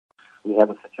we have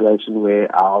a situation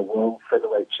where our world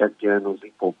featherweight champion,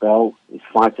 Nozipho Belll, is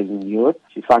fighting in Europe.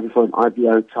 She's fighting for an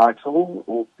IBO title,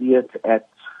 albeit at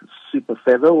super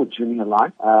feather or junior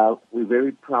light. We're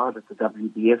very proud at the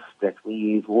WBF that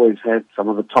we've always had some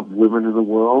of the top women in the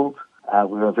world.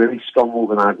 We're a very strong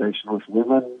organization with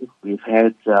women. We've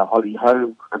had Holly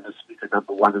Holm, undisputed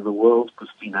 #1 in the world,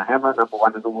 Christina Hammer,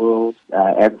 #1 in the world,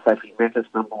 Anne Sophie Mattis,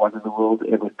 #1 in the world,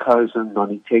 Emma Cozen,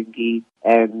 Noni Tengi.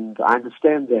 And I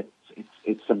understand that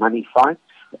it's a money fight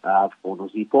for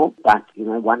Nozipho, but,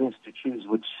 one has to choose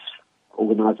which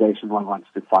organization one wants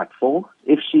to fight for.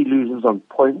 If she loses on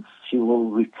points, she will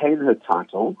retain her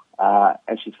title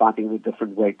as she's fighting in a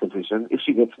different weight division. If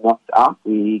she gets knocked out,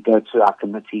 we go to our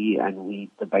committee and we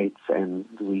debate and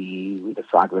we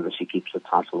decide whether she keeps the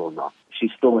title or not. She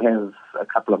still has a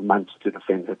couple of months to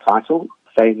defend her title,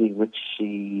 failing which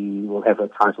she will have her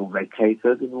title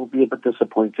vacated, and it will be a bit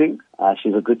disappointing.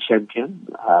 She's a good champion.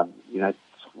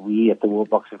 We at the World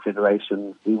Boxing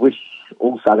Federation, we wish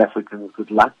all South Africans good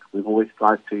luck. We've always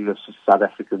tried to assist South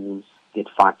Africans get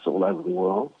fights all over the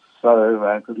world.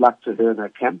 So good luck to her in her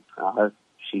camp. I hope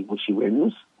she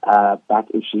wins. But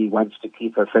if she wants to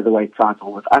keep her featherweight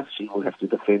title with us, she will have to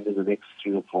defend in the next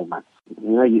 3 or 4 months.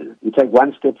 You take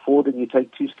one step forward and you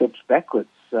take 2 steps backwards.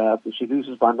 If she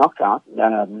loses by knockout,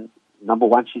 number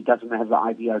one, she doesn't have the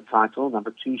IBO title.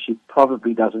 Number two, she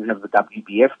probably doesn't have the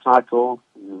WBF title.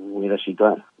 Where does she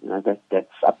go? That's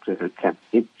up to her camp.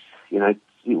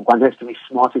 One has to be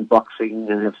smart in boxing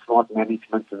and have smart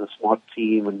management and a smart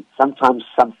team. And sometimes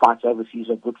some fights overseas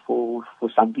are good for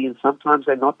somebody, and sometimes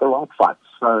they're not the right fights.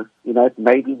 So,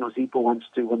 maybe Nozipho wants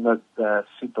to win the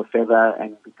super feather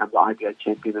and become the IBO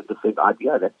champion and defend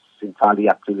IBO. That's entirely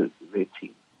up to their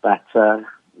team. But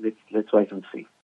let's wait and see.